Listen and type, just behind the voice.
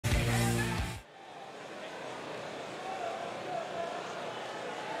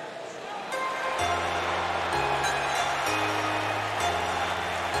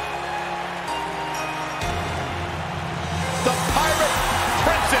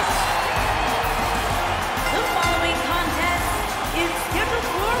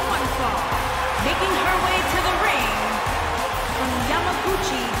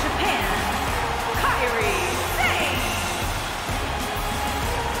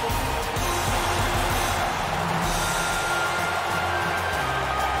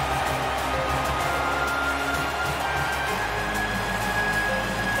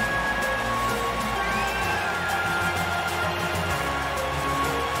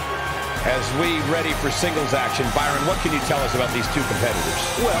As we ready for singles action, Byron, what can you tell us about these two competitors?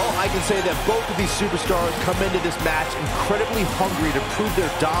 Well, I can say that both of these superstars come into this match incredibly hungry to prove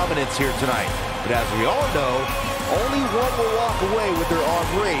their dominance here tonight. But as we all know, only one will walk away with their arm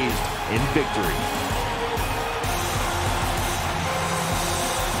raised in victory.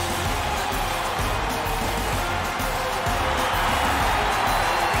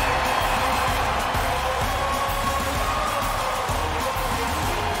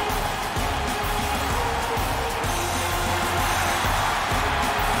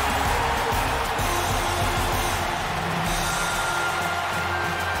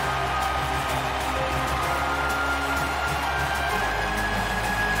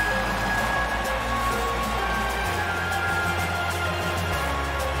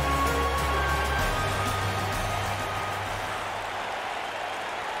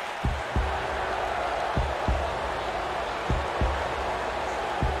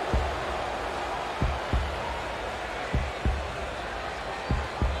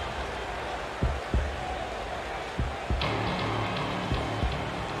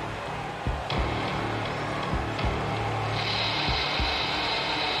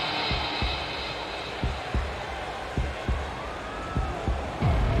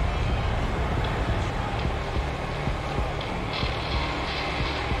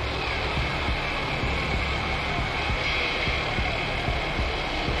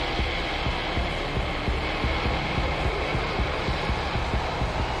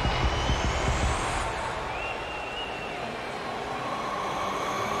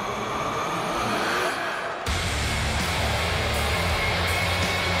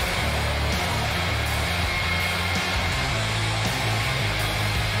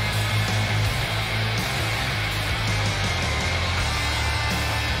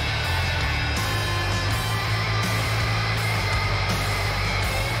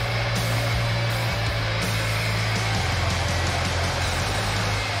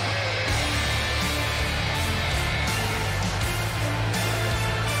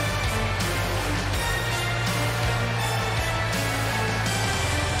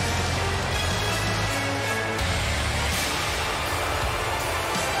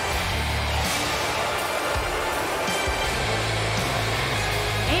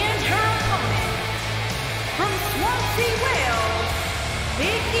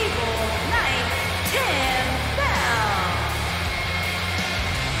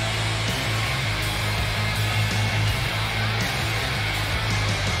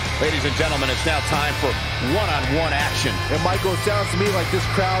 Ladies and gentlemen, it's now time for one-on-one action. And Michael, it sounds to me like this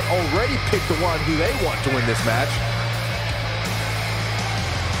crowd already picked the one who they want to win this match.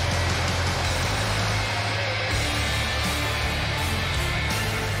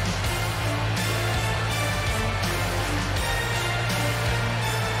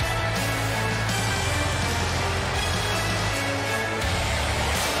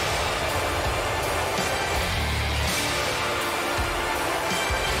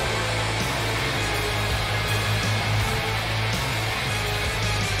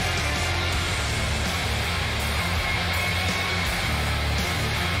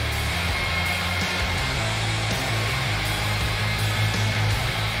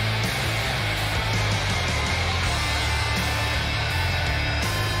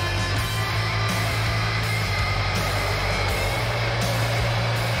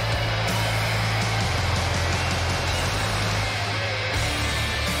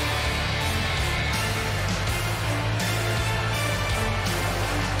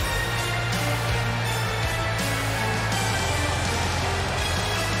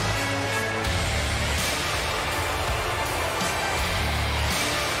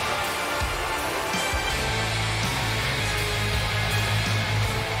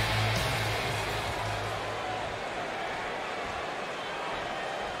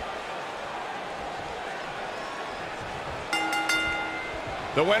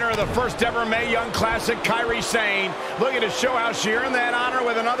 The winner of the first ever Mae Young Classic, Kairi Sane, looking to show how she earned that honor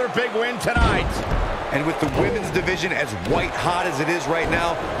with another big win tonight. And with the women's division as white hot as it is right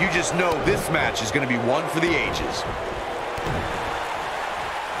now, you just know this match is going to be one for the ages.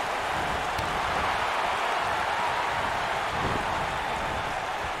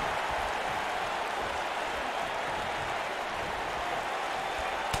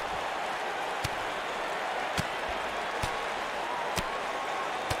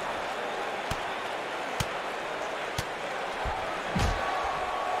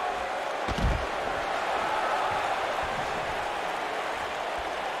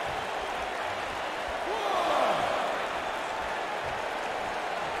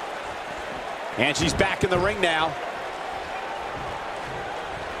 And she's back in the ring now.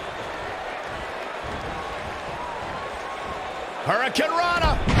 Hurricane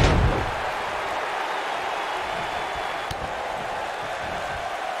Rana.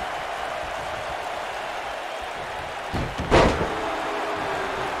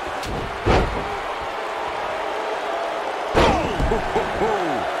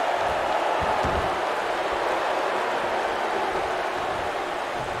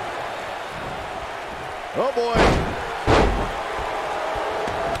 Oh, boy.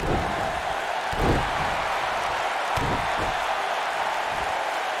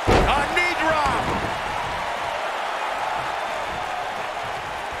 A knee drop.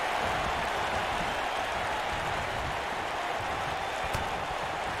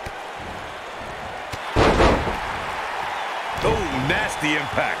 Oh, nasty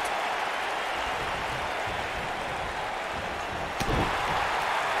impact.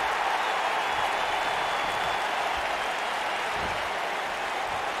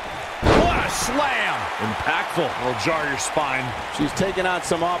 Slam. Impactful. Will jar your spine. She's taking on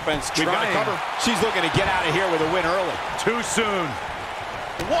some offense. We've got to cover. She's looking to get out of here with a win early. Too soon.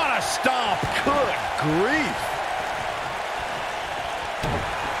 What a stomp. Good grief.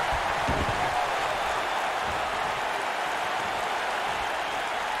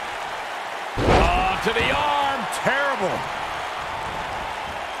 Oh, to the arm. Terrible.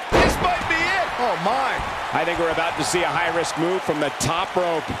 This might be it. Oh, my. I think we're about to see a high-risk move from the top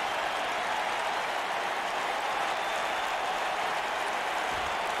rope.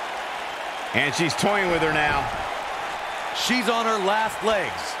 And she's toying with her now. She's on her last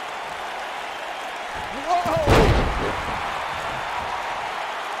legs. Whoa!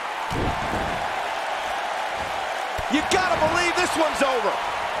 You gotta believe this one's over.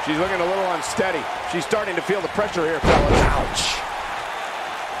 She's looking a little unsteady. She's starting to feel the pressure here, fellas. Ouch.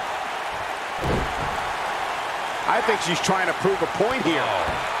 I think she's trying to prove a point here.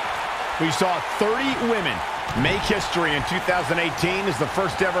 We saw 30 women make history in 2018 as the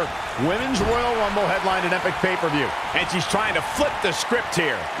first ever Women's Royal Rumble headlined an epic pay-per-view. And she's trying to flip the script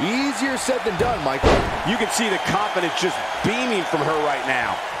here. Easier said than done, Michael. You can see the confidence just beaming from her right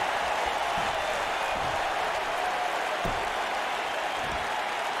now.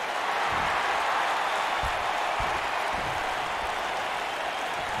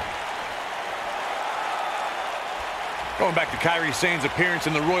 Going back to Kairi Sane's appearance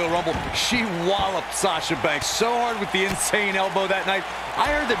in the Royal Rumble, she walloped Sasha Banks so hard with the insane elbow that night. I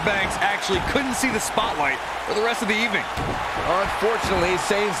heard that Banks actually couldn't see the spotlight for the rest of the evening. Unfortunately,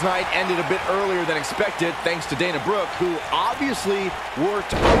 Sane's night ended a bit earlier than expected thanks to Dana Brooke, who obviously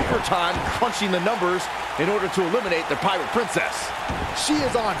worked overtime crunching the numbers in order to eliminate the Pirate Princess. She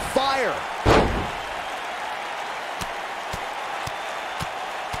is on fire.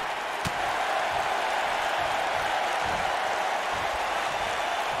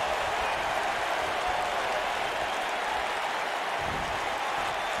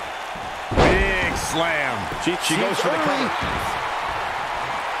 Slam. She goes for the cover.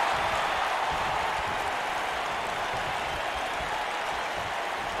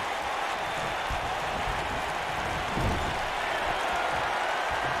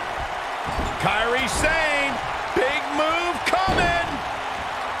 Kairi Sane. Big move coming.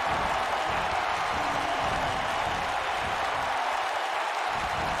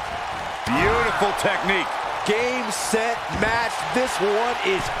 Beautiful technique. Game, set, match. This one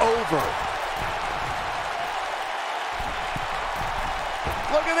is over.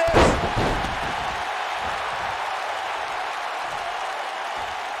 Look at this!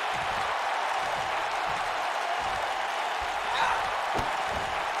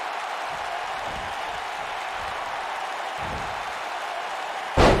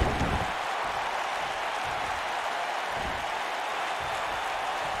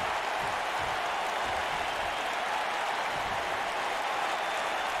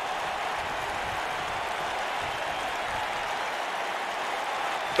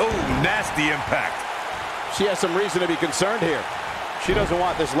 Oh, nasty impact. She has some reason to be concerned here. She doesn't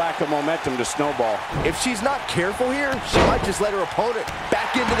want this lack of momentum to snowball. If she's not careful here, she might just let her opponent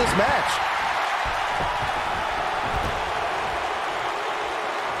back into this match.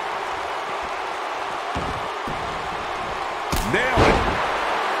 Nailed it.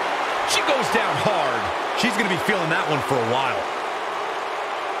 She goes down hard. She's going to be feeling that one for a while.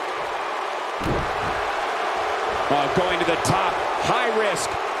 Going to the top, high risk.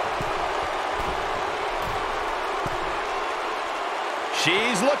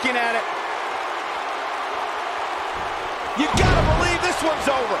 She's looking at it. You gotta believe this one's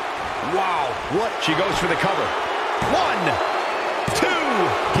over. Wow. What? She goes for the cover. 1, 2.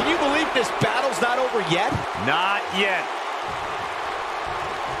 Can you believe this battle's not over yet? Not yet.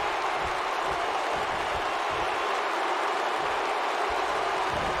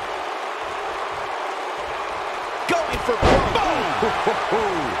 for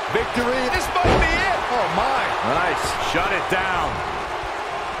boom. Victory. This might be it. Oh, my. Nice. Shut it down.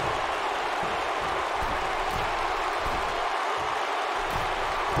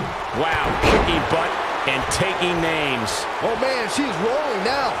 Wow, kicking butt and taking names. Oh, man, she's rolling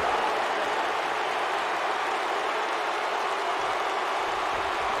now.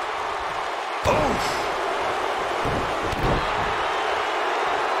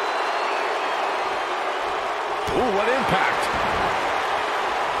 Ooh, what impact.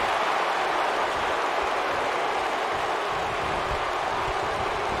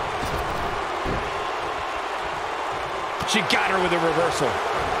 She got her with a reversal.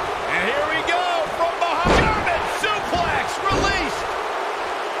 And here we go from behind. German suplex released.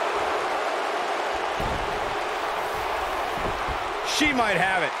 She might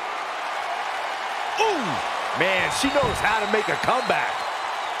have it. Ooh, man, she knows how to make a comeback.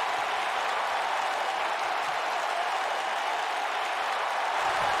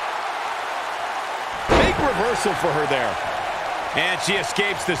 Big reversal for her there. And she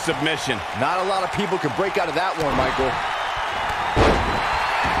escapes the submission. Not a lot of people can break out of that one, Michael.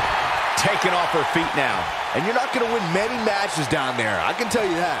 Taken off her feet now. And you're not going to win many matches down there, I can tell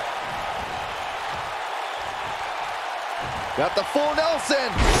you that. Got the full Nelson.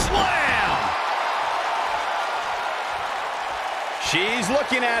 Slam! She's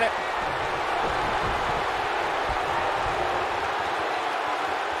looking at it.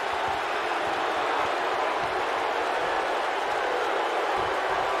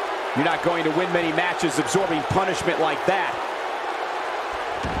 You're not going to win many matches absorbing punishment like that.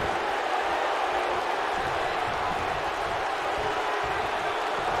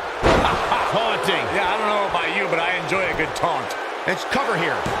 Taunting. Yeah, I don't know about you, but I enjoy a good taunt. It's cover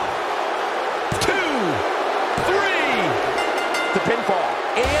here. 2, 3. The pinfall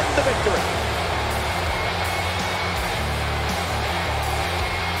and the victory.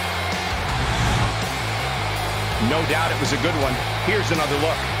 No doubt it was a good one. Here's another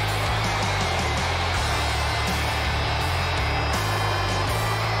look.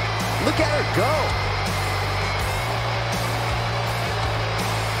 Look at her go.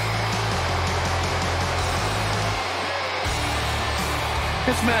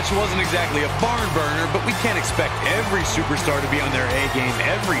 This match wasn't exactly a barn burner, but we can't expect every superstar to be on their A game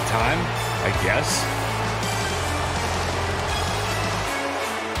every time, I guess.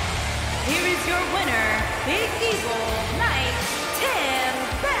 Here is your winner, Big Eagle Nightingale.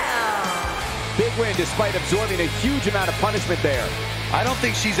 Big win despite absorbing a huge amount of punishment there. I don't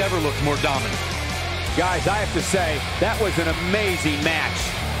think she's ever looked more dominant. Guys, I have to say, that was an amazing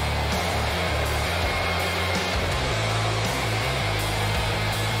match.